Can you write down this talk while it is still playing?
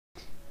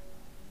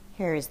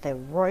Here's the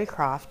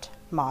Roycroft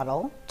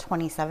model,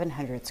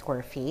 2,700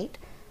 square feet,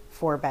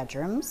 4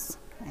 bedrooms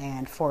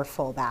and 4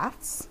 full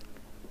baths.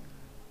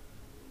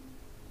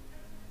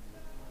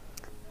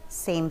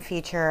 Same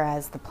feature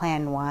as the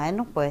Plan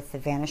 1 with the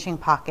vanishing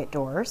pocket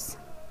doors.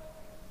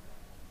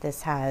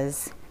 This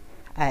has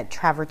a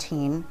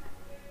travertine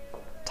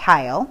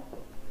tile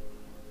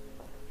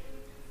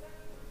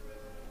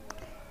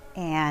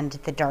and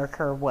the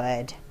darker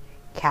wood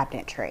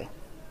cabinetry.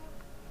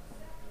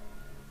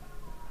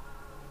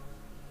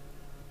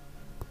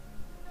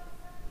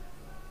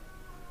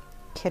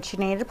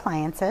 KitchenAid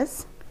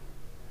appliances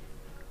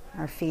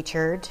are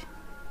featured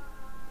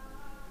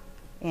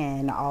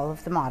in all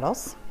of the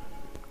models.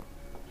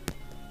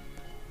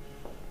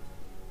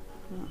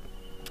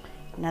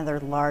 Another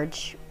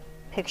large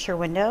picture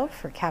window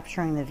for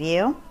capturing the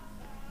view,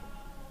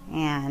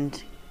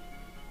 and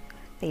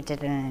they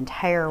did an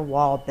entire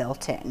wall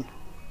built in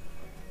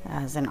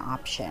as an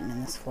option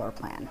in this floor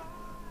plan.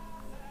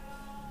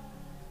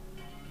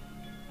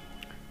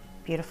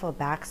 Beautiful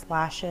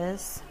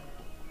backsplashes,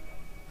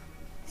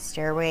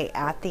 stairway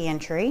at the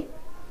entry.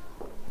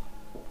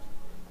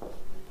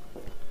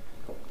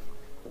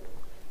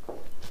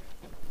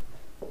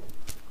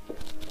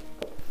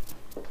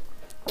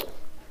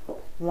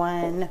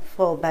 One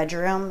full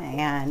bedroom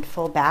and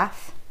full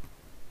bath.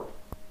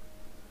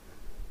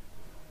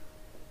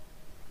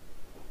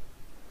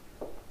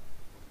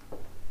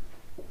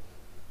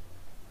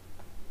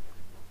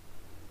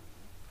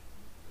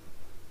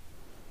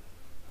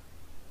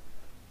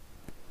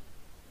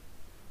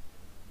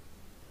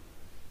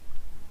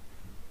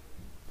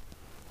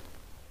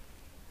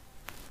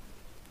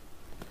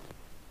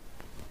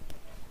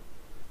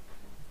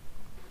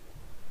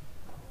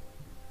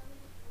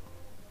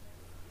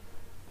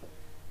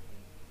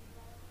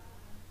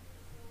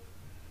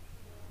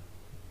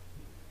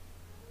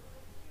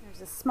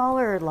 There's a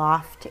smaller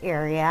loft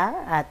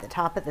area at the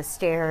top of the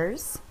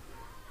stairs.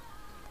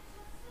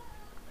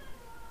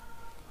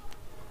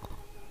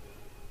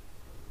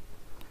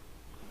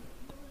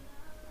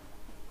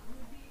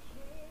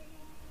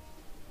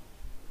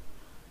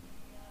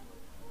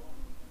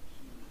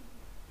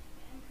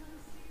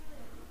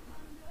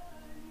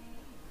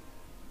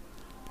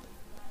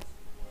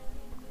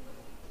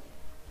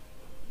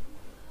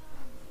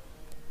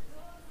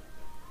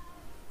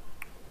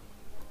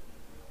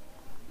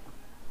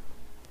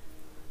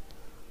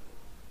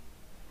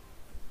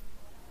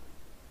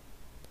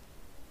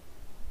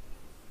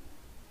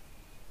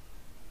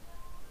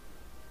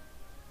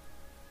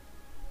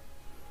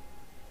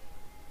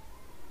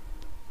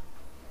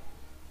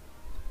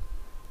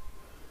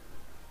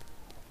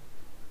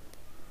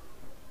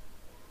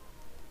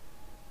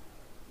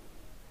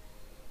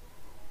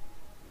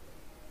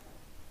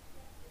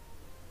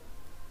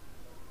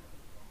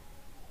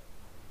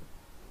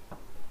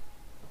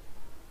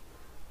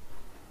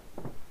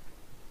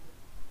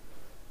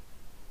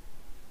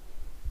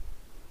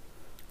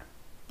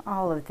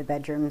 All of the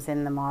bedrooms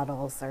in the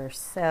models are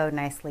so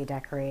nicely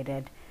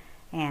decorated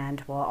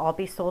and will all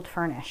be sold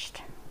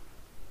furnished.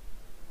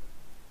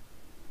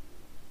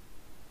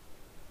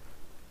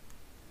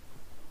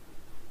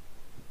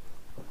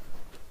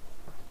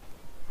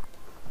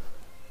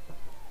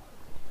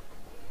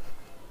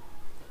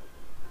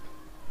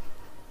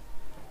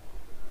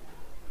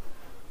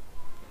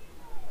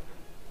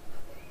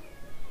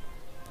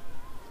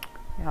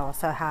 We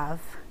also have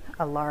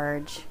a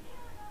large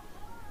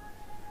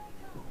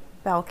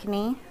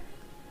balcony,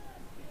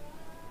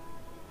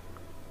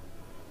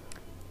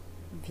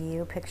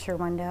 view picture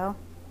window,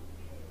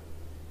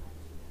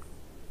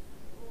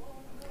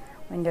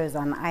 windows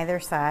on either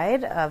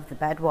side of the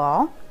bed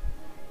wall,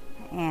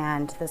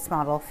 and this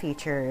model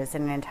features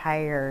an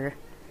entire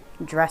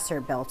dresser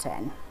built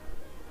in.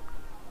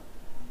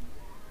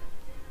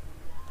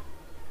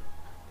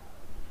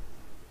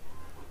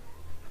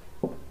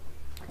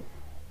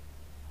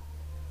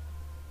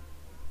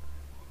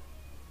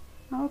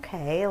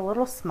 Okay, a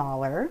little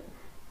smaller,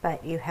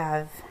 but you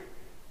have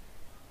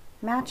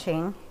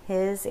matching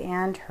his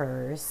and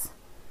hers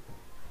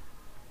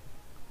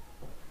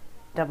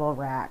double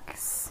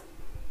racks.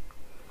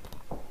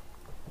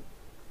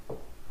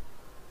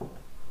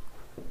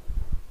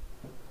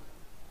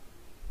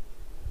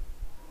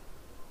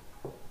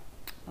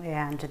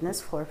 And in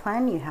this floor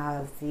plan, you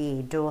have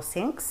the dual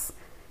sinks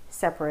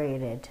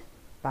separated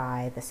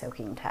by the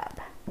soaking tub.